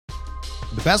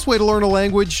The best way to learn a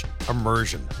language?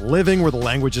 Immersion. Living where the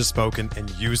language is spoken and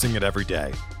using it every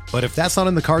day. But if that's not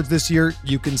in the cards this year,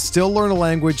 you can still learn a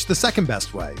language the second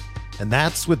best way, and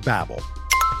that's with Babbel.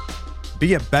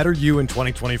 Be a better you in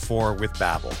 2024 with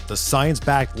Babbel, the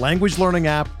science-backed language learning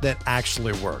app that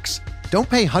actually works. Don't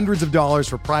pay hundreds of dollars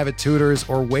for private tutors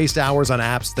or waste hours on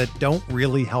apps that don't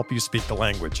really help you speak the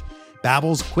language.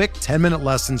 Babbel's quick 10-minute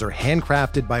lessons are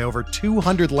handcrafted by over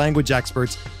 200 language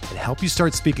experts and help you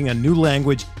start speaking a new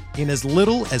language in as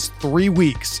little as 3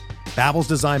 weeks. Babbel's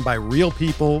designed by real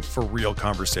people for real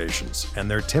conversations,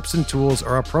 and their tips and tools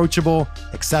are approachable,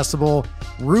 accessible,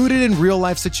 rooted in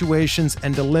real-life situations,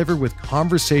 and delivered with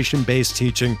conversation-based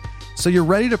teaching, so you're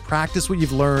ready to practice what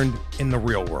you've learned in the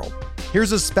real world.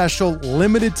 Here's a special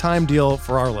limited-time deal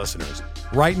for our listeners.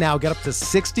 Right now, get up to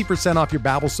 60% off your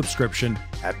Babbel subscription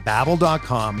at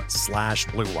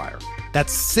babbel.com/Blue Wire.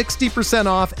 That's 60%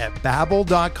 off at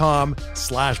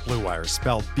babbel.com/Blue Wire,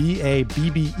 spelled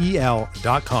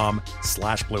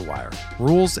BABBEL.com/Blue Wire.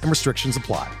 Rules and restrictions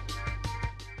apply.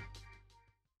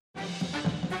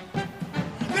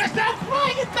 There's no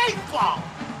crying in baseball!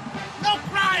 No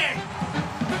crying!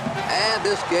 And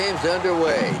this game's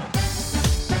underway.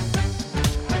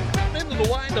 Into the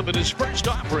windup in his first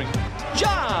offering.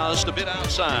 Just a bit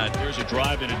outside. Here's a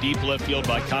drive in a deep left field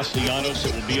by Castellanos.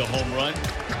 It will be a home run.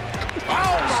 Oh,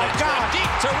 my God.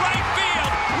 Deep to right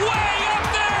field. Way up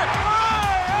there.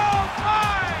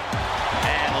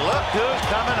 And look who's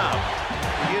coming up.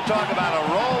 You talk about a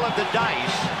roll of the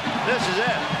dice. This is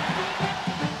it.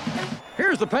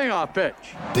 Here's the payoff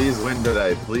pitch. Please win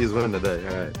today. Please win today.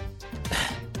 All right.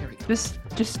 Here we go.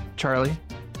 Just Charlie,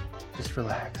 just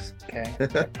relax. Okay.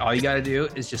 All you got to do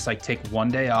is just like take one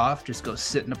day off, just go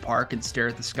sit in the park and stare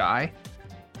at the sky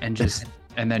and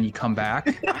then you come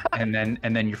back and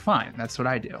then you're fine. That's what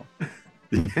I do.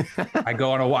 I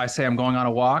go on I say I'm going on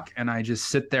a walk and I just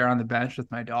sit there on the bench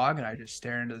with my dog and I just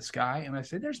stare into the sky and I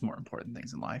say, there's more important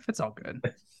things in life. It's all good.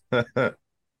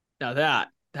 Now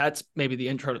that's maybe the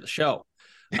intro to the show.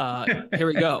 Here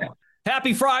we go.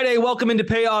 Happy Friday. Welcome into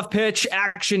Payoff Pitch,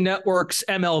 Action Network's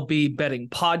MLB betting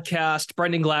podcast.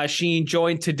 Brendan Glasheen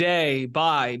joined today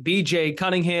by BJ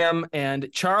Cunningham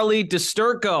and Charlie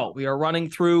Disturco. We are running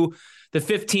through the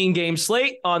 15-game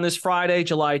slate on this Friday,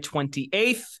 July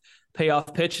 28th.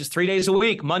 Payoff Pitch is 3 days a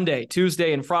week, Monday,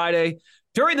 Tuesday, and Friday.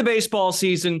 During the baseball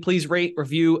season, please rate,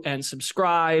 review, and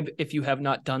subscribe if you have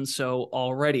not done so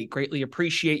already. Greatly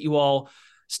appreciate you all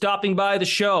stopping by the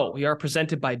show. We are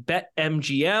presented by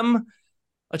BetMGM.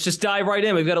 Let's just dive right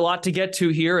in. We've got a lot to get to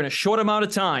here in a short amount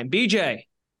of time. BJ,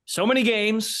 so many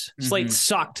games. Slate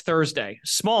sucked Thursday.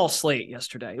 Small slate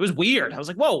yesterday. It was weird. I was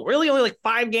like, whoa, really? Only like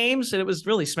 5 games? And it was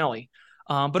really smelly.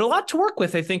 But a lot to work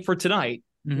with, I think, for tonight.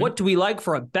 What do we like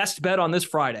for a best bet on this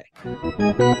Friday?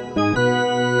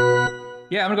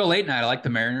 Yeah, I'm going to go late night. I like the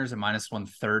Mariners at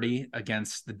 -130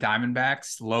 against the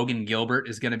Diamondbacks. Logan Gilbert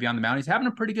is going to be on the mound. He's having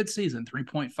a pretty good season,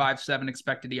 3.57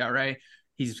 expected ERA.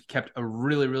 He's kept a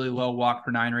really, really low walk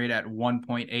per 9 rate at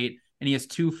 1.8, and he has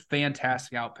 2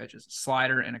 fantastic out pitches, a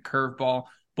slider and a curveball.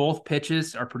 Both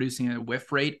pitches are producing a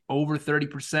whiff rate over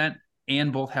 30%,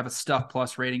 and both have a stuff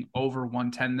plus rating over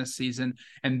 110 this season.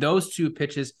 And those 2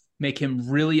 pitches make him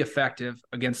really effective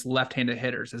against left-handed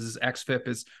hitters, as his xFIP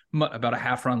is about a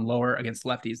half run lower against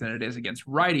lefties than it is against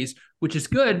righties, which is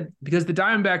good because the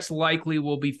Diamondbacks likely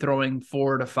will be throwing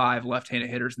 4 to 5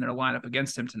 left-handed hitters in their lineup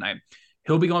against him tonight.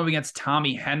 He'll be going against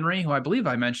Tommy Henry, who I believe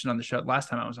I mentioned on the show last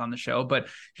time I was on the show, but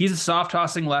he's a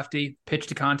soft-tossing lefty,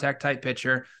 pitch-to-contact type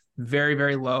pitcher, very,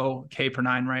 very low K per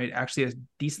 9 rate, actually has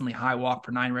decently high walk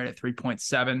per 9 rate at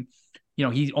 3.7. You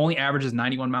know, he only averages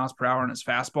 91 miles per hour on his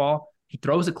fastball. He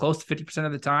throws it close to 50%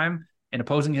 of the time, and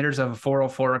opposing hitters have a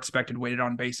 404 expected weighted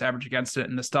on base average against it,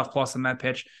 and the stuff plus on that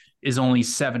pitch is only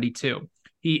 72.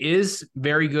 He is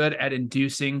very good at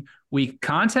inducing weak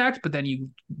contact, but then you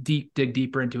dig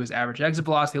deeper into his average exit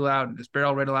velocity allowed and his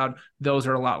barrel rate allowed. Those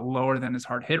are a lot lower than his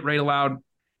hard hit rate allowed.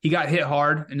 He got hit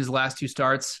hard in his last 2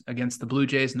 starts against the Blue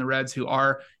Jays and the Reds, who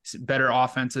are better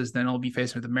offenses than he'll be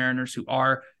facing with the Mariners, who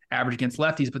are average against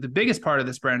lefties. But the biggest part of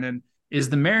this, Brendan, is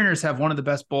the Mariners have one of the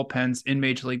best bullpens in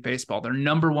Major League Baseball. They're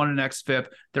number 1 in xFIP.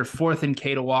 They're 4th in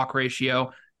K to walk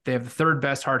ratio. They have the 3rd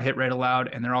best hard hit rate allowed,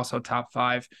 and they're also top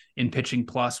 5 in pitching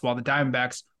plus, while the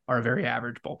Diamondbacks are a very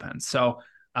average bullpen. So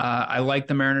I like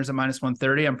the Mariners at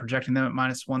 -130. I'm projecting them at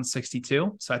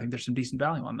 -162. So I think there's some decent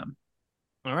value on them.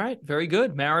 All right. Very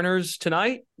good. Mariners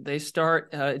tonight, they start,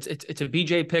 it's a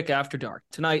BJ pick after dark.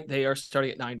 Tonight, they are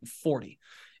starting at 9:40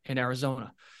 in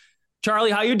Arizona.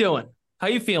 Charlie, how you doing? How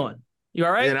you feeling? You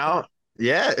all right? You know,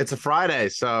 Yeah, it's a Friday,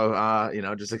 so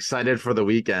just excited for the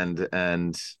weekend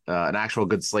and an actual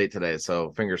good slate today.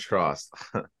 So fingers crossed.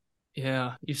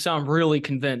 Yeah, you sound really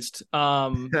convinced.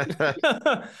 What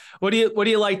do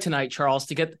you like tonight, Charles,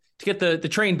 to get the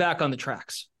train back on the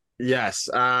tracks? Yes,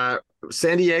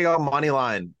 San Diego money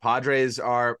line. Padres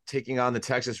are taking on the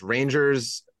Texas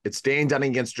Rangers. It's Dane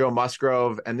Dunning against Joe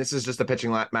Musgrove, and this is just a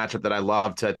pitching matchup that I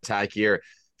love to attack here. If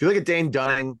you look at Dane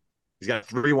Dunning, he's got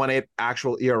a 3.18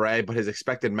 actual ERA, but his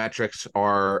expected metrics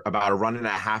are about a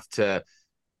 1.5 to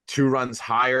 2 runs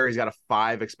higher. He's got a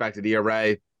 5 expected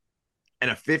ERA and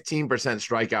a 15%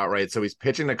 strikeout rate. So he's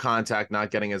pitching to contact,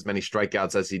 not getting as many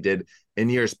strikeouts as he did in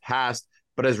years past,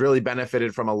 but has really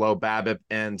benefited from a low BABIP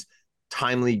and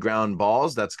timely ground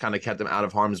balls. That's kind of kept him out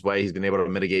of harm's way. He's been able to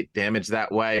mitigate damage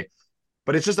that way.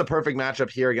 But it's just a perfect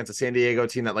matchup here against a San Diego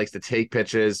team that likes to take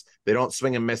pitches. They don't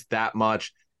swing and miss that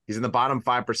much. He's in the bottom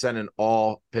 5% in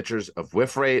all pitchers of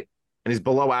whiff rate, and he's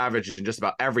below average in just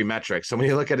about every metric. So when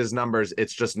you look at his numbers,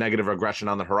 it's just negative regression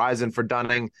on the horizon for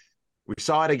Dunning. We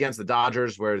saw it against the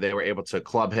Dodgers where they were able to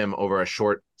club him over a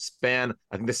short span.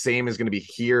 I think the same is going to be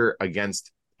here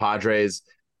against Padres.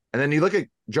 And then you look at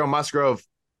Joe Musgrove,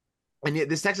 and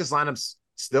this Texas lineup's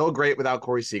still great without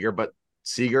Corey Seager, but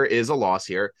Seager is a loss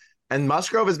here. And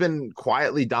Musgrove has been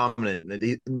quietly dominant.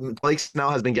 Blake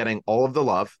Snell has been getting all of the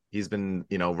love. He's been,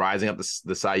 rising up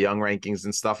the Cy Young rankings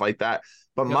and stuff like that.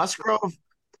 But yep. Musgrove,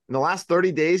 in the last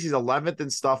 30 days, he's 11th in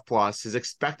Stuff Plus. His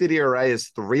expected ERA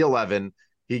is 3.11.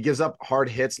 He gives up hard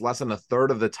hits less than a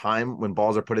third of the time when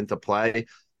balls are put into play.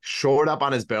 Shored up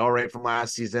on his barrel rate from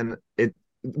last season.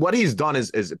 What he's done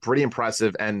is pretty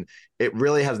impressive, and it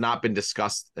really has not been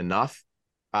discussed enough.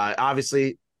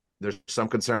 Obviously, there's some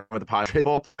concern with the Padres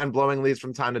bullpen blowing leads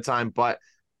from time to time, but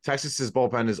Texas's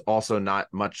bullpen is also not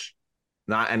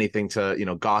anything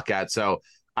to, gawk at. So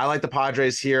I like the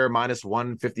Padres here, minus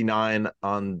 159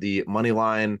 on the money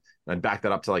line, and back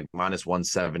that up to like minus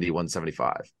 170,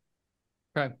 175.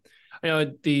 Okay. I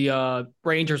know the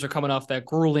Rangers are coming off that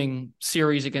grueling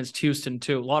series against Houston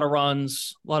too. A lot of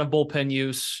runs, a lot of bullpen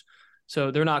use. So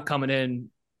they're not coming in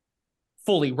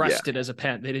fully rested as a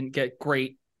pen. They didn't get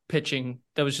great pitching.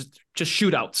 That was just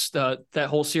shootouts, that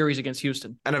whole series against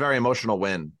Houston. And a very emotional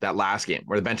win, that last game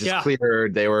where the bench is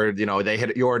cleared. They were, they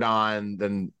hit Jordan,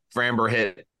 then Framber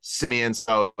hit Simeon.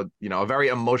 So, a very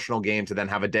emotional game to then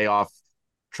have a day off,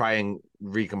 try and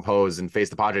recompose and face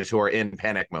the Padres, who are in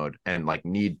panic mode and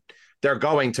they're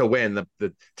going to win.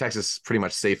 The Texas pretty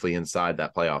much safely inside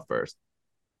that playoff berth.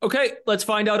 Okay, let's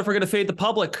find out if we're going to fade the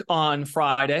public on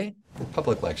Friday. The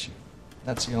public likes you.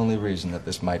 That's the only reason that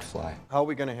this might fly. How are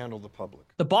we going to handle the public?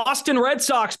 The Boston Red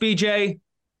Sox, BJ.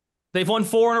 They've won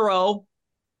 4 in a row.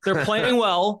 They're playing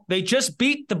well. They just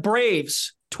beat the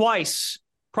Braves twice.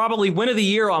 Probably win of the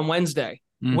year on Wednesday.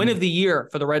 Mm-hmm. Win of the year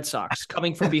for the Red Sox.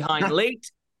 Coming from behind late.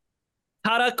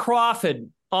 Kutter Crawford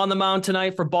on the mound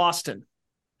tonight for Boston.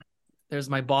 There's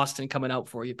my Boston coming out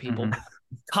for you, people.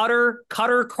 Mm-hmm.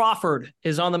 Kutter Crawford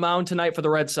is on the mound tonight for the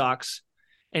Red Sox,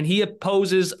 and he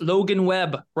opposes Logan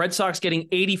Webb. Red Sox getting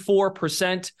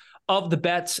 84% of the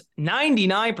bets,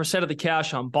 99% of the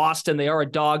cash on Boston. They are a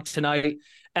dog tonight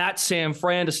at San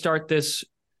Fran to start this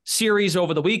series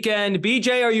over the weekend.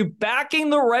 BJ, are you backing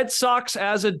the Red Sox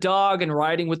as a dog and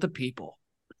riding with the people?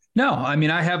 No, I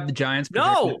mean, I have the Giants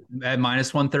at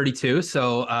minus 132.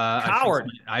 So Coward.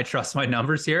 I trust my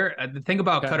numbers here. The thing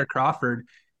about Kutter Crawford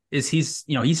is he's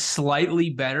slightly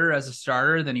better as a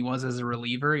starter than he was as a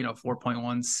reliever,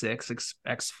 4.16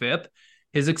 xFIP.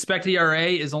 His expected ERA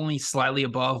is only slightly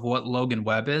above what Logan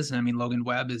Webb is. And I mean, Logan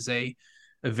Webb is a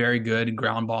very good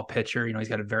ground ball pitcher. He's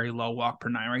got a very low walk per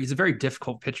 9 rate. He's a very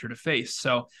difficult pitcher to face.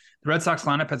 So the Red Sox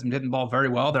lineup has been hitting the ball very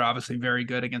well. They're obviously very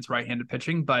good against right-handed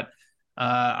pitching, but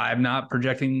I'm not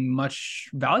projecting much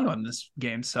value on this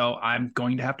game, so I'm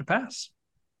going to have to pass.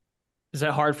 Is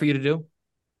that hard for you to do?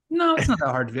 No, it's not that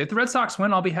hard to do. If the Red Sox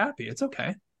win, I'll be happy. It's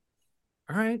okay.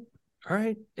 All right.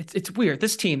 It's weird.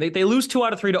 This team, they lose 2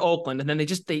 out of 3 to Oakland, and then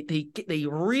they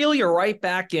really are right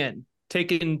back in,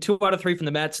 taking 2 out of 3 from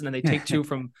the Mets, and then they take 2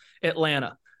 from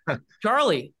Atlanta.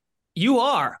 Charlie, you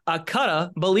are a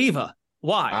Kutter believer.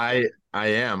 Why? I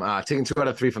am. Taking 2 out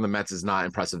of 3 from the Mets is not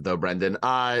impressive, though, Brendan.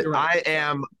 Right. I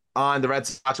am on the Red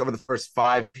Sox over the first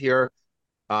 5 here.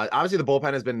 Obviously, the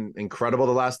bullpen has been incredible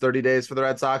the last 30 days for the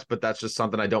Red Sox, but that's just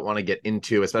something I don't want to get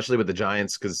into, especially with the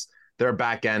Giants, because their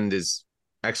back end is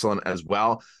excellent as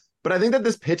well. But I think that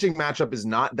this pitching matchup is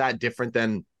not that different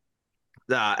than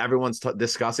everyone's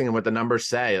discussing and what the numbers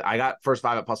say. I got first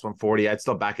 5 at plus 140. I'd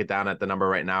still back it down at the number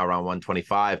right now around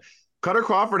 125. Kutter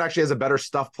Crawford actually has a better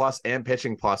stuff plus and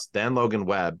pitching plus than Logan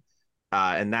Webb.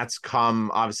 And that's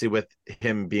come obviously with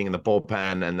him being in the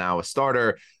bullpen and now a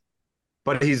starter.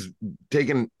 But he's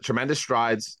taken tremendous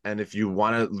strides. And if you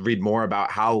want to read more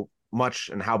about how much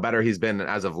and how better he's been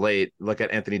as of late, look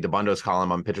at Anthony Dabundo's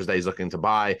column on pitchers that he's looking to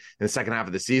buy in the second half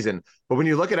of the season. But when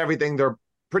you look at everything, they're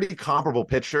pretty comparable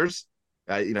pitchers.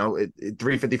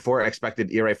 354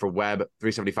 expected ERA for Webb,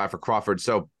 375 for Crawford.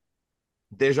 So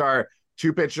these are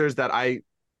two pitchers that I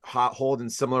hold in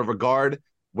similar regard.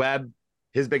 Webb,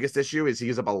 his biggest issue is he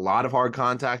gives up a lot of hard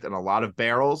contact and a lot of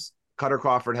barrels. Cutter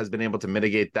Crawford has been able to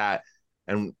mitigate that.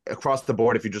 And across the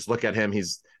board, if you just look at him,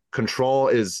 his control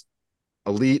is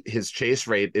elite. His chase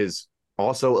rate is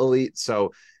also elite.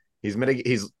 So he's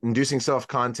inducing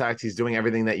self-contact. He's doing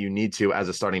everything that you need to as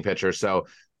a starting pitcher. So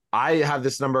I have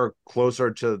this number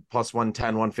closer to plus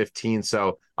 110, 115.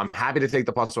 So I'm happy to take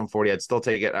the plus 140. I'd still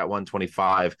take it at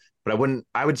 125, but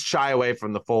I would shy away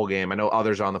from the full game. I know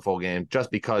others are on the full game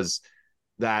just because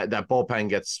that bullpen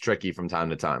gets tricky from time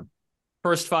to time.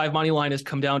 First five money line has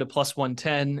come down to plus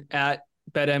 110 at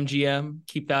BetMGM.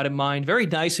 Keep that in mind. Very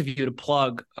nice of you to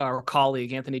plug our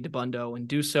colleague, Anthony Dabundo, and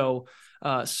do so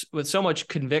with so much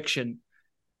conviction.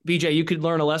 BJ, you could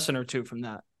learn a lesson or two from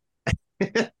that.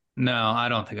 No, I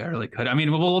don't think I really could. I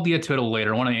mean, we'll get to it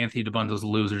later. One of Anthony Dabundo's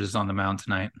losers is on the mound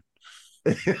tonight.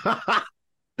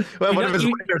 Well, one of his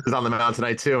winners is on the mound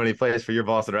tonight too, and he plays for your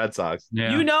Boston Red Sox.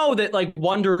 Yeah. You know that like the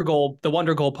Wonder Goal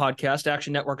podcast,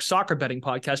 Action Network soccer betting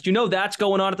podcast, you know that's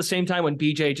going on at the same time when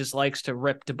BJ just likes to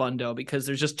rip Dabundo because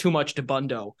there's just too much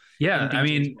Dabundo. Yeah, I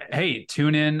mean, hey,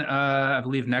 tune in, I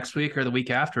believe next week or the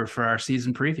week after for our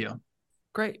season preview.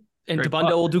 Great. And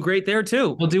Dabundo will do great there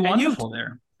too. We'll do wonderful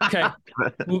there. Okay.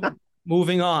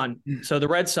 Moving on. So the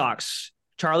Red Sox,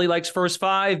 Charlie likes first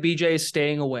five, BJ is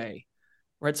staying away.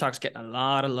 Red Sox getting a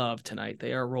lot of love tonight.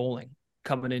 They are rolling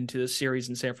coming into the series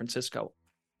in San Francisco.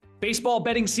 Baseball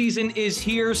betting season is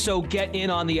here, so get in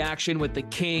on the action with the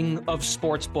king of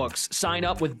sportsbooks. Sign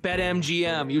up with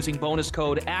BetMGM using bonus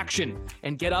code ACTION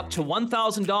and get up to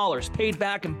 $1,000 paid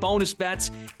back in bonus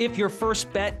bets if your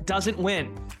first bet doesn't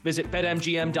win. Visit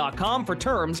BetMGM.com for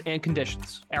terms and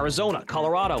conditions. Arizona,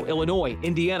 Colorado, Illinois,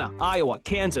 Indiana, Iowa,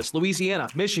 Kansas, Louisiana,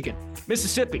 Michigan,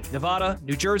 Mississippi, Nevada,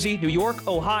 New Jersey, New York,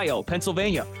 Ohio,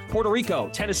 Pennsylvania, Puerto Rico,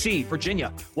 Tennessee,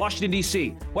 Virginia, Washington,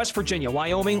 D.C., West Virginia,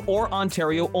 Wyoming, or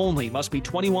Ontario only. Must be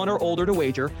 21 or older to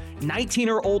wager, 19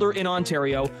 or older in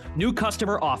Ontario. New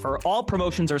customer offer. All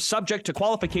promotions are subject to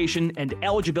qualification and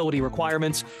eligibility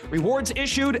requirements. Rewards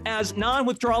issued as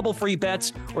non-withdrawable free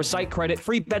bets or site credit.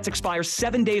 Free bets expire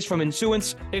 7 days from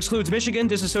issuance. Excludes Michigan.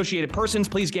 Disassociated persons.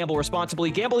 Please gamble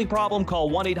responsibly. Gambling problem? Call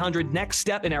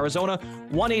 1-800-NEXT-STEP in Arizona,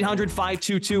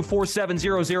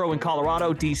 1-800-522-4700 in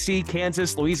Colorado, D.C.,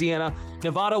 Kansas, Louisiana,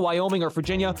 Nevada, Wyoming, or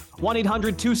Virginia,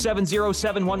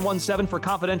 1-800-270-7117 for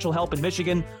confidential help in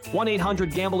Michigan,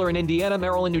 1-800-GAMBLER in Indiana,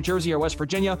 Maryland, New Jersey, or West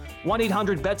Virginia,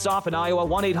 1-800-BETS-OFF in Iowa,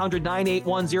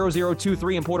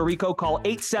 1-800-981-0023 in Puerto Rico. Call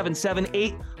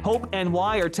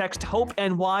 877-8-HOPE-NY or text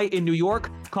HOPE-NY in New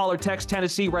York. Call or text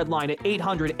Tennessee Red Line at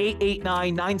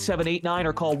 800-889-9789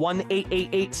 or call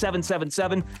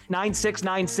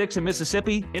 1-888-777-9696 in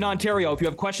Mississippi. In Ontario, if you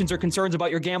have questions or concerns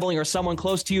about your gambling or someone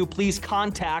close to you, please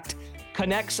contact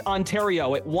Connects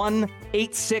Ontario at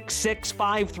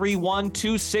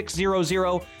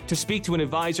 1-866-531-2600 to speak to an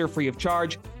advisor free of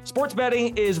charge. Sports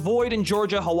betting is void in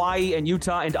Georgia, Hawaii, and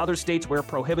Utah and other states where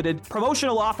prohibited.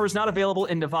 Promotional offers not available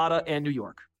in Nevada and New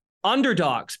York.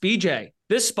 Underdogs, BJ.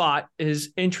 This spot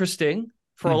is interesting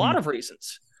for a lot of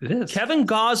reasons. It is. Kevin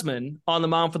Gausman on the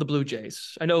mound for the Blue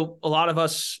Jays. I know a lot of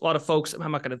folks,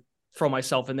 I'm not going to throw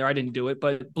myself in there. I didn't do it,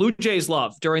 but Blue Jays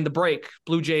love during the break.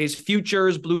 Blue Jays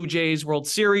futures, Blue Jays World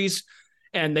Series,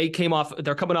 and they're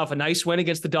coming off a nice win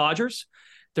against the Dodgers.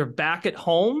 They're back at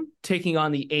home taking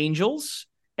on the Angels,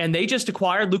 and they just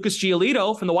acquired Lucas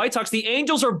Giolito from the White Sox. The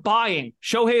Angels are buying.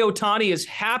 Shohei Ohtani is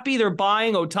happy they're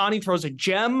buying. Ohtani throws a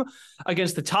gem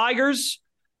against the Tigers.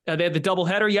 They had the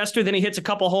doubleheader yesterday. Then he hits a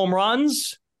couple home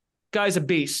runs. Guy's a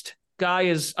beast. Guy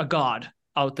is a god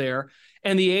out there.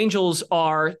 And the Angels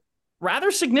are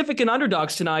rather significant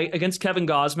underdogs tonight against Kevin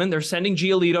Gausman. They're sending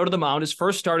Giolito to the mound, his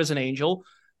first start as an Angel.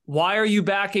 Why are you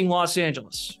backing Los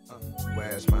Angeles?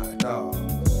 Where's my dog?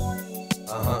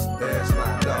 Where's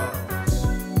my dog?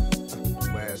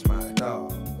 Where's my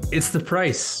dog? It's the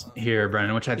price here,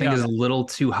 Brennan, which I think is a little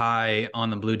too high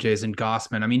on the Blue Jays and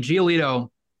Gausman. I mean,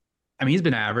 Giolito, he's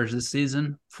been average this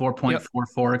season,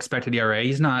 4.44 expected ERA.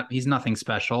 He's nothing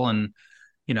special. And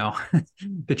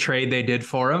the trade they did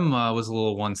for him was a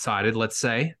little one-sided, let's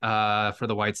say, for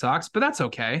the White Sox, but that's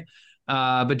okay.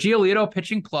 But Giolito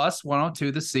pitching plus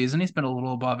 102 this season. He's been a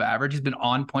little above average. He's been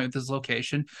on point with his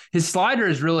location. His slider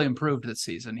has really improved this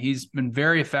season. He's been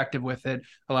very effective with it,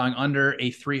 allowing under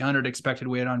a 300 expected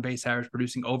weighted on base average,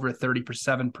 producing over a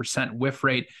 37% whiff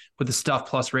rate with a stuff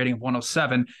plus rating of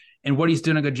 107. And what he's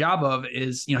doing a good job of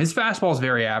is, his fastball is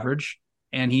very average,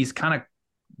 and he's kind of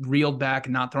reeled back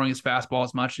and not throwing his fastball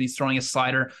as much. And he's throwing his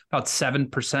slider about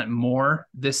 7% more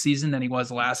this season than he was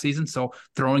last season. So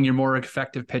throwing your more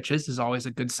effective pitches is always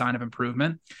a good sign of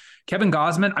improvement. Kevin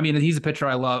Gausman, he's a pitcher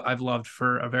I've loved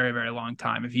for a very, very long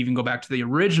time. If you even go back to the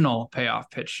original Payoff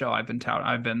Pitch show, I've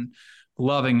been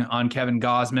loving on Kevin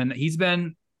Gausman. He's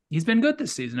been good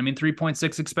this season.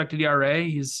 3.6 expected ERA.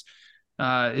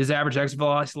 His average exit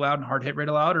velocity allowed and hard hit rate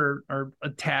allowed are a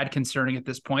tad concerning at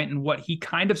this point. And what he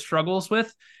kind of struggles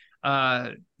with,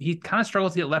 he kind of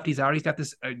struggles to get lefties out. He's got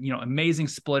this, amazing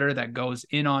splitter that goes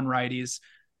in on righties,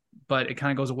 but it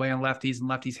kind of goes away on lefties, and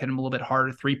lefties hit him a little bit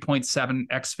harder. 3.7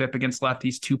 xFIP against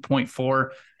lefties, 2.4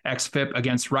 xFIP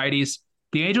against righties.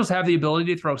 The Angels have the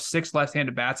ability to throw 6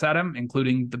 left-handed bats at him,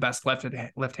 including the best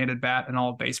left-handed bat in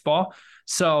all of baseball.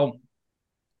 So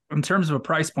in terms of a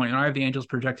price point, I have the Angels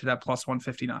projected at plus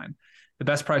 159. The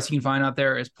best price you can find out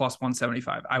there is plus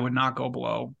 175. I would not go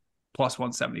below plus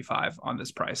 175 on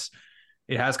this price.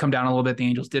 It has come down a little bit. The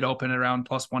Angels did open it around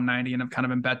plus 190 and have kind of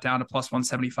been bet down to plus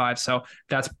 175. So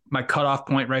that's my cutoff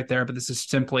point right there. But this is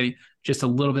simply just a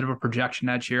little bit of a projection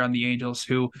edge here on the Angels,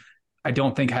 who I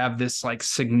don't think have this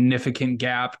significant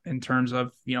gap in terms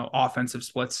of, offensive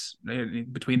splits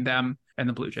between them and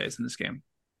the Blue Jays in this game.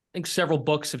 I think several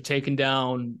books have taken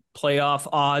down playoff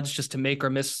odds just to make or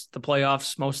miss the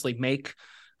playoffs, mostly make.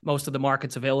 Most of the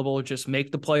markets available just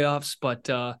make the playoffs. But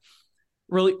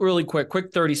really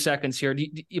quick 30 seconds here. Do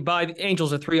you buy the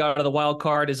Angels a 3 out of the wild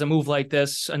card? Is a move like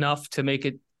this enough to make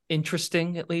it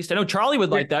interesting, at least? I know Charlie would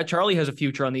like that. Charlie has a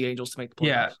future on the Angels to make the playoffs.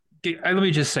 Yeah. Let me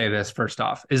just say this first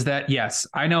off, is that, yes,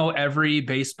 I know every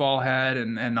baseball head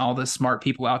and all the smart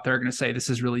people out there are going to say this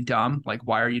is really dumb. Like,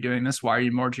 why are you doing this? Why are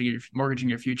you mortgaging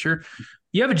your future?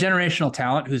 You have a generational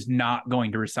talent who's not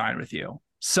going to resign with you.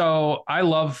 So I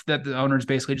love that the owner's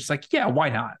basically just like, yeah, why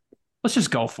not? Let's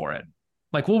just go for it.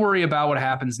 We'll worry about what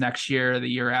happens next year, the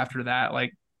year after that.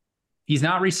 He's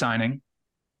not resigning.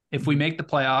 If we make the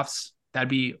playoffs, that'd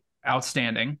be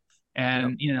outstanding.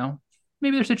 And,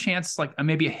 maybe there's a chance,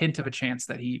 maybe a hint of a chance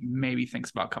that he maybe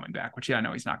thinks about coming back, which, I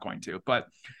know he's not going to. But,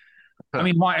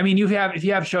 why? If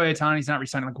you have Shohei Ohtani, he's not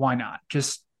resigning, why not?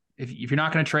 Just, if you're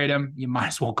not going to trade him, you might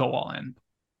as well go all in.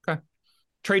 Okay.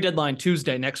 Trade deadline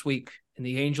Tuesday next week, and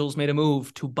the Angels made a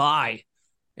move to buy.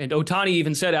 And Ohtani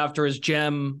even said after his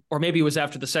gem, or maybe it was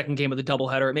after the second game of the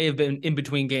doubleheader, it may have been in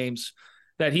between games,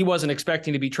 that he wasn't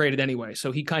expecting to be traded anyway.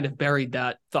 So he kind of buried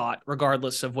that thought,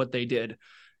 regardless of what they did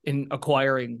in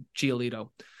acquiring Giolito.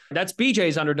 That's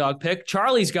BJ's underdog pick.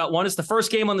 Charlie's got one. It's the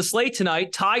first game on the slate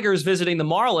tonight. Tigers visiting the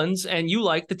Marlins, and you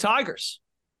like the Tigers.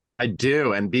 I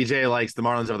do, and BJ likes the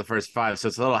Marlins over the first 5, so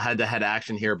it's a little head-to-head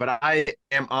action here. But I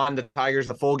am on the Tigers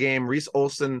the full game. Reese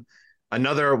Olson,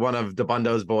 another one of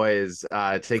DeBundo's boys,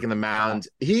 taking the mound.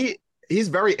 He's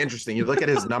very interesting. You look at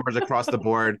his numbers across the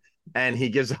board, and he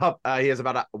has about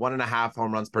 1.5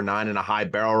 home runs per 9 and a high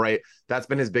barrel rate. That's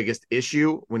been his biggest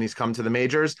issue when he's come to the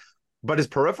majors. But his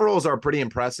peripherals are pretty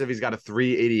impressive. He's got a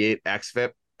 3.88 xFIP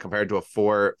compared to a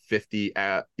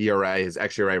 4.50 ERA. His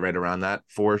xERA right around that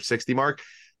 4.60 mark.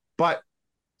 But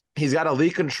he's got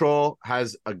elite control,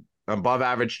 has a above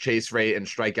average chase rate and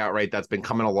strikeout rate that's been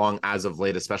coming along as of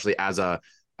late, especially as a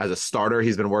starter.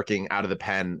 He's been working out of the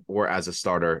pen or as a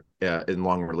starter in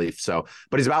long relief. So,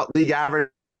 but he's about league average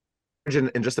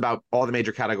in just about all the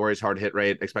major categories: hard hit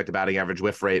rate, expected batting average,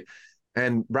 whiff rate.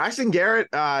 And Braxton Garrett,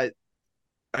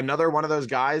 another one of those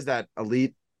guys that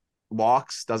elite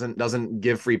walks, doesn't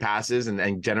give free passes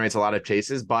and generates a lot of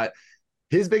chases. But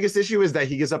his biggest issue is that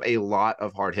he gives up a lot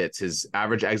of hard hits. His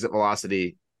average exit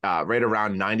velocity right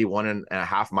around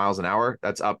 91.5 miles an hour.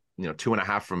 That's up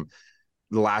 2.5 from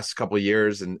the last couple of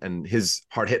years, and his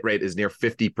hard hit rate is near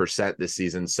 50% this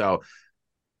season. So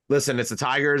listen, it's the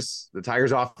Tigers. The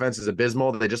Tigers offense is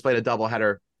abysmal. They just played a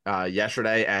doubleheader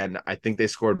yesterday, and I think they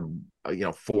scored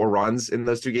 4 runs in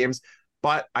those 2 games.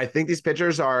 But I think these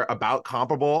pitchers are about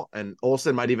comparable, and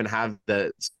Olsen might even have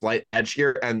the slight edge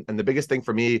here. And the biggest thing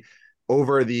for me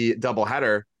over the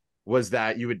doubleheader was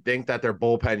that you would think that their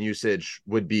bullpen usage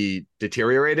would be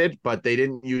deteriorated, but they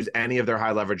didn't use any of their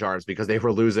high leverage arms because they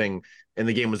were losing and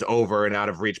the game was over and out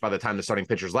of reach by the time the starting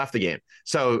pitchers left the game.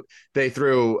 So they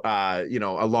threw, a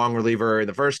long reliever in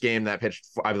the first game that pitched,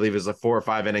 I believe, is 4 or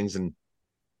 5 innings, and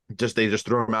they just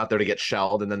threw them out there to get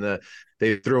shelled. And then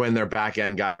they threw in their back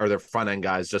end guy or their front end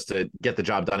guys just to get the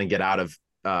job done and get out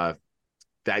of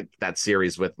that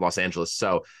series with Los Angeles.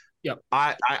 So yep.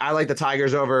 I like the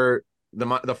Tigers over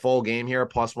the full game here,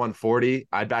 plus 140.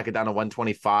 I'd back it down to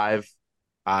 125.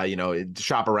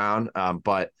 Shop around.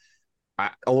 But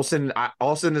Olsen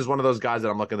is one of those guys that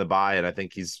I'm looking to buy, and I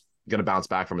think he's going to bounce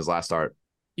back from his last start.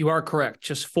 You are correct.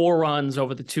 Just 4 runs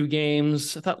over the 2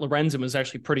 games. I thought Lorenzen was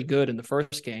actually pretty good in the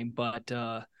first game, but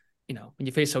when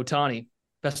you face Ohtani,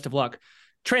 best of luck.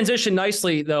 Transition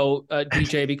nicely though,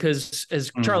 DJ, because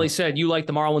as Charlie said, you like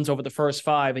the Marlins over the first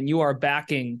 5, and you are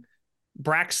backing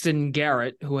Braxton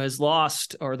Garrett, who has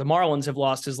lost, or the Marlins have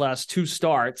lost his last 2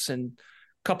 starts, and a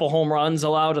couple home runs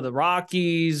allowed to the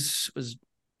Rockies, was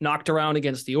knocked around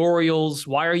against the Orioles.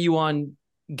 Why are you on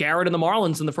Garrett and the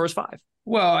Marlins in the first 5?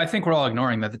 Well, I think we're all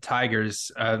ignoring that the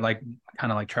Tigers, like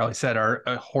Charlie said, are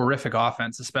a horrific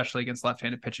offense, especially against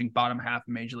left-handed pitching, bottom half of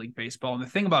Major League Baseball. And the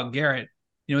thing about Garrett,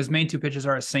 his main 2 pitches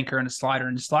are a sinker and a slider,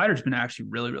 and the slider's been actually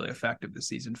really, really effective this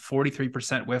season.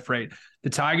 43% whiff rate.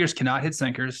 The Tigers cannot hit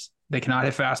sinkers, they cannot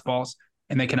hit fastballs,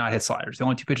 and they cannot hit sliders. The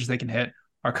only 2 pitches they can hit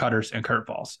are cutters and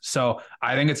curveballs. So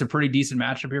I think it's a pretty decent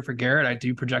matchup here for Garrett. I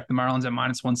do project the Marlins at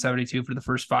minus 172 for the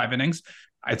first 5 innings.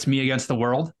 It's me against the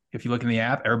world. If you look in the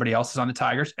app, everybody else is on the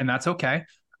Tigers, and that's okay.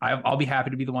 I'll be happy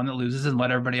to be the one that loses and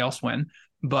let everybody else win.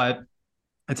 But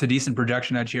it's a decent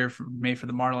projection edge here for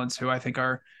the Marlins, who I think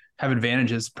have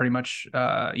advantages pretty much,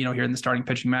 here in the starting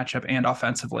pitching matchup and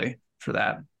offensively for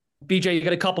that. BJ, you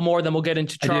got a couple more, then we'll get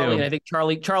into Charlie. And I think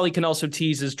Charlie can also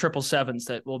tease his 777s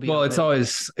that will be. Well, it's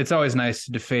always nice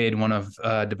to defade one of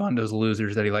Dabundo's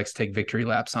losers that he likes to take victory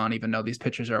laps on, even though these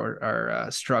pitchers are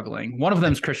struggling. One of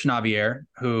them is Christian Javier,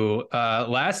 who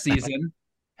last season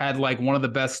had like one of the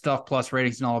best stuff plus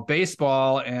ratings in all of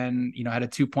baseball, and had a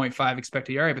 2.5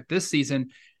 expected ERA. But this season,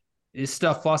 his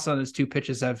stuff plus on his 2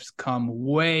 pitches have come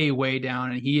way, way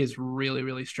down, and he is really,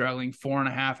 really struggling.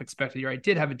 4.5 expected ERA.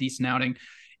 Did have a decent outing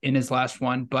in his last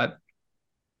one, but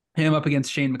him up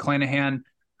against Shane McClanahan,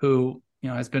 who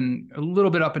has been a little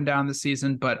bit up and down this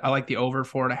season, but I like the over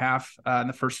 4.5 in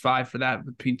the first 5 for that,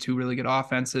 between 2 really good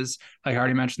offenses. Like I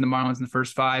already mentioned, the Marlins in the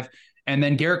first 5, and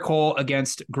then Garrett Cole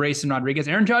against Grayson Rodriguez.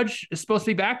 Aaron Judge is supposed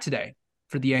to be back today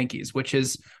for the Yankees, which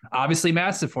is obviously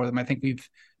massive for them. I think we've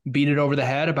beat it over the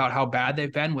head about how bad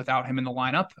they've been without him in the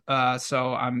lineup.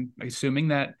 So I'm assuming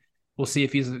that we'll see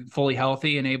if he's fully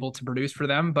healthy and able to produce for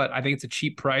them. But I think it's a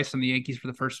cheap price on the Yankees for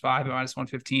the first 5 at minus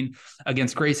 115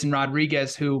 against Grayson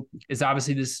Rodriguez, who is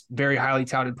obviously this very highly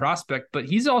touted prospect, but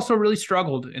he's also really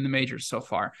struggled in the majors so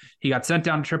far. He got sent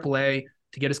down to AAA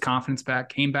to get his confidence back,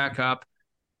 came back up.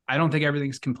 I don't think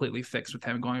everything's completely fixed with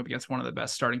him going up against one of the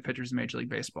best starting pitchers in Major League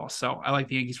Baseball. So I like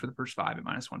the Yankees for the first 5 at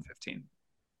minus 115.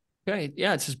 Okay,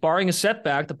 yeah, it says barring a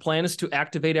setback, the plan is to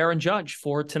activate Aaron Judge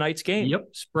for tonight's game. Yep.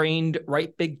 Sprained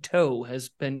right big toe has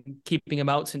been keeping him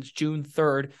out since June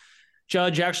 3rd.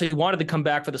 Judge actually wanted to come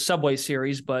back for the Subway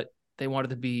Series, but they wanted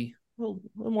to be a little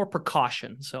more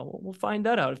precaution. So we'll find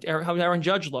that out, how Aaron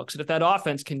Judge looks, and if that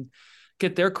offense can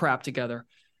get their crap together.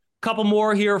 Couple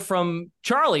more here from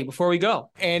Charlie before we go.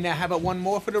 And how about one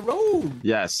more for the road?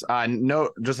 Yes.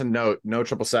 Just a note, no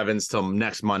 777s till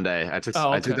next Monday. I took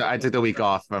the week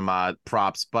off from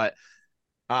props, but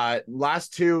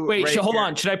last 2. Wait, hold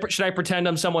on. Should I pretend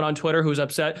I'm someone on Twitter who's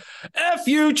upset? F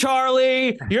you,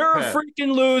 Charlie. You're a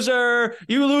freaking loser.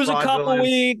 You lose a couple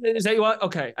weeks. Is that what?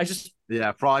 Okay.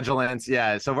 Fraudulence.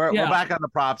 Yeah. So we're back on the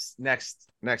props next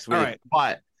week. Right.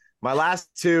 But my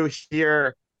last 2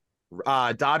 here,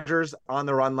 Dodgers on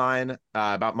the run line,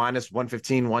 about minus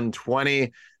 115,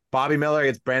 120. Bobby Miller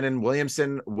against Brandon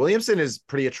Williamson. Williamson is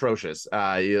pretty atrocious.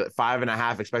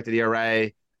 5.5 expected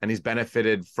ERA, and he's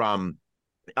benefited from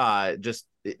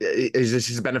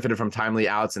he's benefited from timely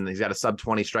outs, and he's got a sub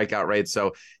 20 strikeout rate.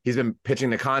 So he's been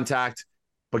pitching to contact,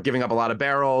 but giving up a lot of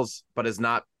barrels, but has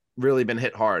not really been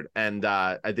hit hard. And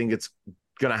I think it's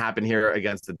going to happen here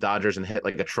against the Dodgers and hit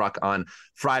like a truck on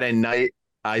Friday night.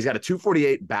 He's got a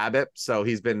 248 BABIP, so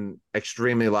he's been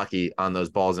extremely lucky on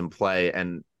those balls in play,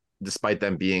 and despite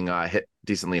them being hit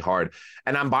decently hard.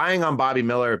 And I'm buying on Bobby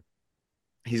Miller.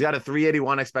 He's got a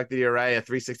 381 expected ERA, a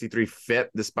 363 FIP,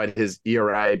 despite his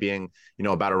ERA being,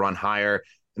 about a run higher.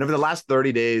 And over the last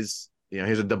 30 days,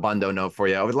 here's a Dabundo note for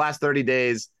you. Over the last 30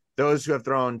 days, those who have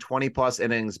thrown 20 plus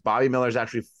innings, Bobby Miller's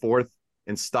actually 4th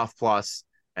in stuff plus,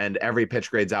 and every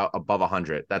pitch grades out above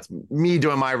 100. That's me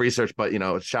doing my research, but,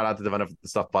 shout out to Devon for the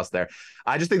stuff plus there.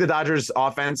 I just think the Dodgers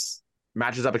offense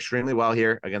matches up extremely well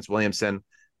here against Williamson.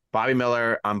 Bobby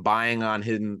Miller, I'm buying on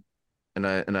him in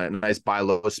a nice buy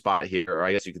low spot here, or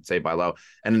I guess you could say buy low.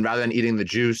 And rather than eating the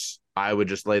juice, I would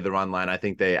just lay the run line. I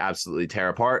think they absolutely tear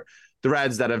apart the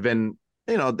Reds that have been,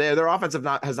 their offense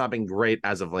has not been great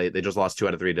as of late. They just lost 2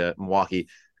 out of 3 to Milwaukee.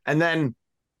 And then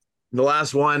The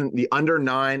last one, the under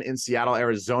 9 in Seattle,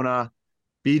 Arizona.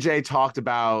 BJ talked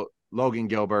about Logan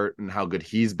Gilbert and how good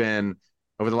he's been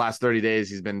over the last 30 days.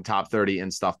 He's been top 30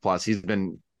 in Stuff Plus. He's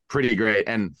been pretty great.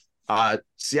 And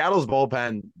Seattle's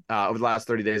bullpen over the last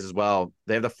 30 days as well.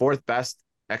 They have the 4th best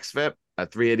xFIP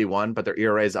at 381, but their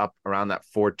ERA is up around that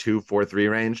 4.2,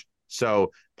 4.3 range.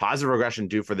 So positive regression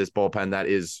due for this bullpen that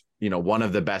is, one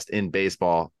of the best in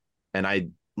baseball. And I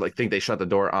think they shut the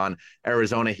door on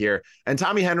Arizona here. And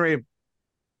Tommy Henry,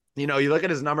 you look at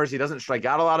his numbers, he doesn't strike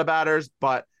out a lot of batters,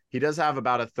 but he does have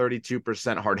about a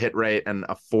 32% hard hit rate and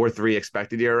a 4.3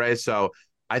 expected ERA. So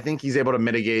I think he's able to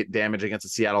mitigate damage against the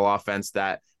Seattle offense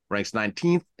that ranks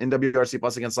 19th in WRC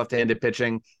plus against left-handed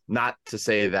pitching. Not to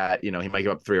say that, he might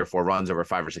give up 3 or 4 runs over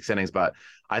 5 or 6 innings, but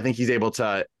I think he's able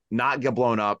to not get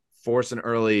blown up, force an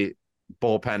early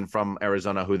bullpen from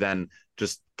Arizona, who then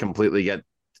just completely get,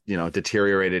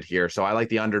 deteriorated here. So I like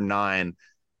the under 9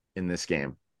 in this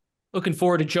game. Looking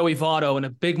forward to Joey Votto in a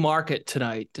big market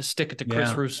tonight to stick it to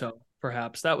Chris Russo,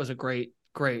 perhaps. That was a great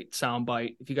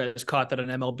soundbite. If you guys caught that on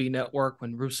MLB Network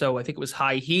when Russo, I think it was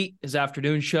High Heat, his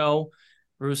afternoon show.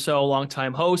 Russo,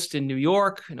 longtime host in New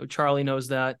York. I know Charlie knows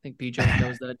that. I think BJ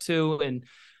knows that too. And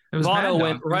Votto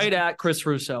went right at Chris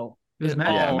Russo. It was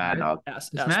Mad Dog.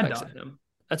 Mad Dog.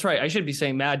 That's right. I should be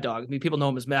saying Mad Dog. I mean, people know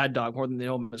him as Mad Dog more than they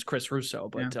know him as Chris Russo.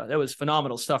 But that was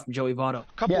phenomenal stuff from Joey Votto.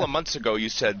 A couple of months ago, you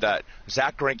said that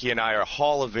Zach Greinke and I are a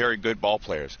hall of very good ball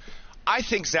players. I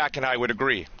think Zach and I would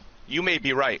agree. You may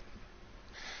be right.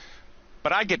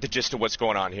 But I get the gist of what's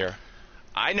going on here.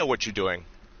 I know what you're doing.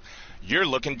 You're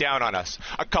looking down on us.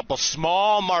 A couple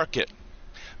small market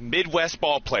Midwest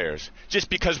ball players, just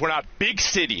because we're not big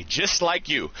city, just like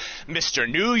you. Mr.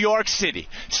 New York City,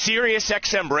 Sirius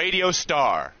XM radio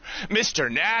star,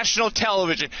 Mr. National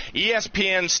Television,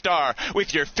 ESPN star,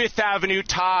 with your Fifth Avenue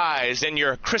ties and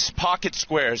your crisp pocket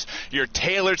squares, your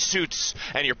tailored suits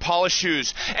and your polished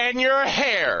shoes, and your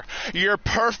hair, your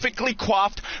perfectly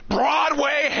coiffed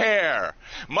Broadway hair.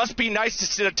 Must be nice to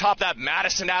sit atop that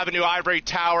Madison Avenue ivory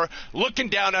tower, looking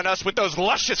down on us with those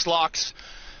luscious locks.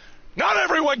 Not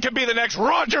everyone can be the next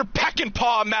Roger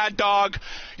Peckinpah, Mad Dog.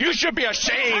 You should be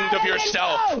ashamed of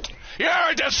yourself. You're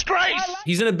a disgrace.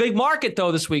 He's in a big market,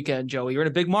 though, this weekend, Joey. You're in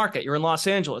a big market. You're in Los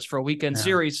Angeles for a weekend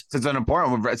series. It's an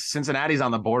important one. Cincinnati's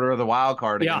on the border of the wild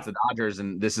card against the Dodgers,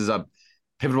 and this is a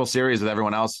pivotal series with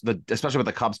everyone else, especially with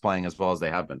the Cubs playing as well as they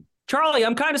have been. Charlie,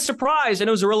 I'm kind of surprised. I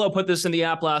know Zerillo put this in the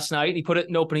app last night. He put it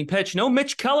in opening pitch. No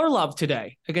Mitch Keller love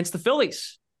today against the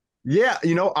Phillies. Yeah,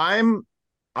 I'm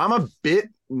a bit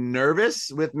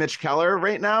nervous with Mitch Keller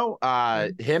right now.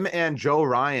 Him and Joe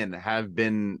Ryan have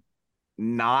been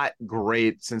not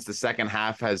great since the second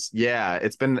half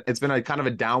it's been a kind of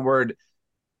a downward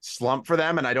slump for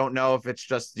them. And I don't know if it's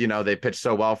just, they pitched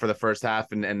so well for the first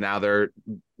half and now they're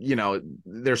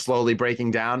slowly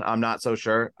breaking down. I'm not so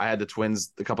sure. I had the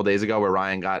Twins a couple days ago where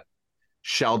Ryan got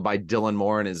shelled by Dylan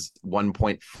Moore in his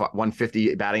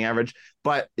 150 batting average.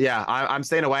 But yeah, I'm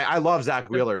staying away. I love Zach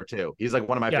Wheeler too. He's like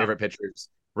one of my favorite pitchers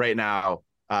right now,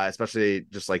 especially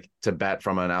just like to bet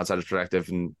from an outsider's perspective.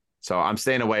 And so I'm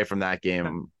staying away from that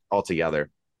game altogether.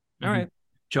 All right.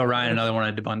 Joe Ryan, another one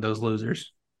of DeBundo's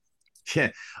losers. Yeah.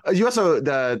 You also,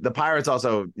 the Pirates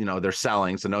also, they're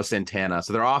selling, so no Santana.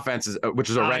 So their offense is, which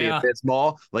is already a bit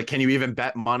small. Like, can you even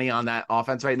bet money on that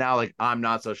offense right now? Like, I'm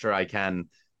not so sure I can.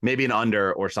 Maybe an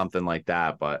under or something like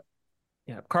that, but.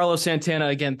 Yeah. Carlos Santana,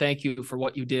 again, thank you for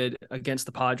what you did against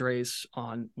the Padres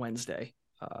on Wednesday.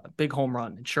 Big home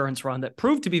run, insurance run that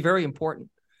proved to be very important.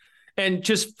 And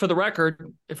just for the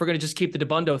record, if we're going to just keep the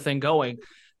DeBundo thing going,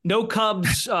 no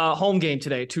Cubs home game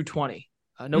today, 2:20.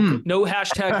 No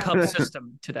hashtag Cubs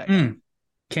system today.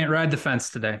 Can't ride the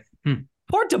fence today.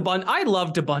 Poor DeBundo. I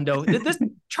love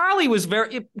DeBundo. Charlie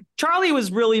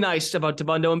was really nice about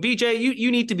DeBundo. And BJ,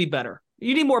 you need to be better.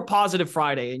 You need more positive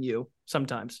Friday in you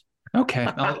sometimes. Okay,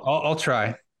 I'll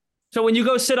try. So when you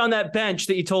go sit on that bench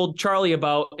that you told Charlie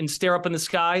about and stare up in the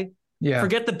sky,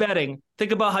 forget the betting.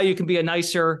 Think about how you can be a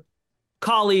nicer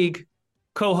colleague,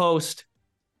 co-host,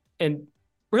 and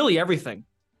really everything.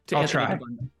 I'll try.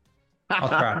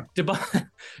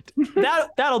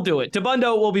 That'll do it.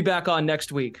 DeBundo will be back on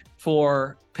next week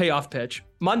for Payoff Pitch.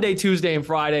 Monday, Tuesday, and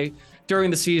Friday during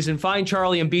the season. Find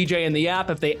Charlie and BJ in the app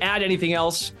if they add anything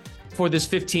else for this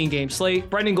 15-game slate.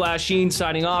 Brendan Glasheen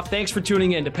signing off. Thanks for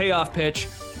tuning in to Payoff Pitch,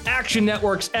 Action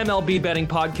Network's MLB betting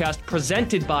podcast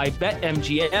presented by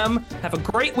BetMGM. Have a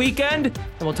great weekend,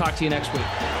 and we'll talk to you next week.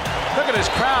 Look at his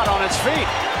crowd on its feet.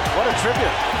 What a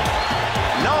tribute.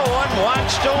 No one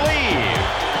wants to leave.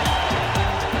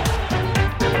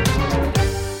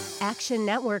 Action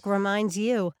Network reminds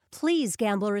you, please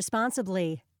gamble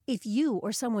responsibly. If you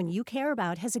or someone you care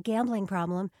about has a gambling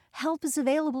problem, help is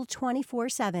available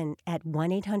 24/7 at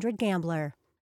 1-800-GAMBLER.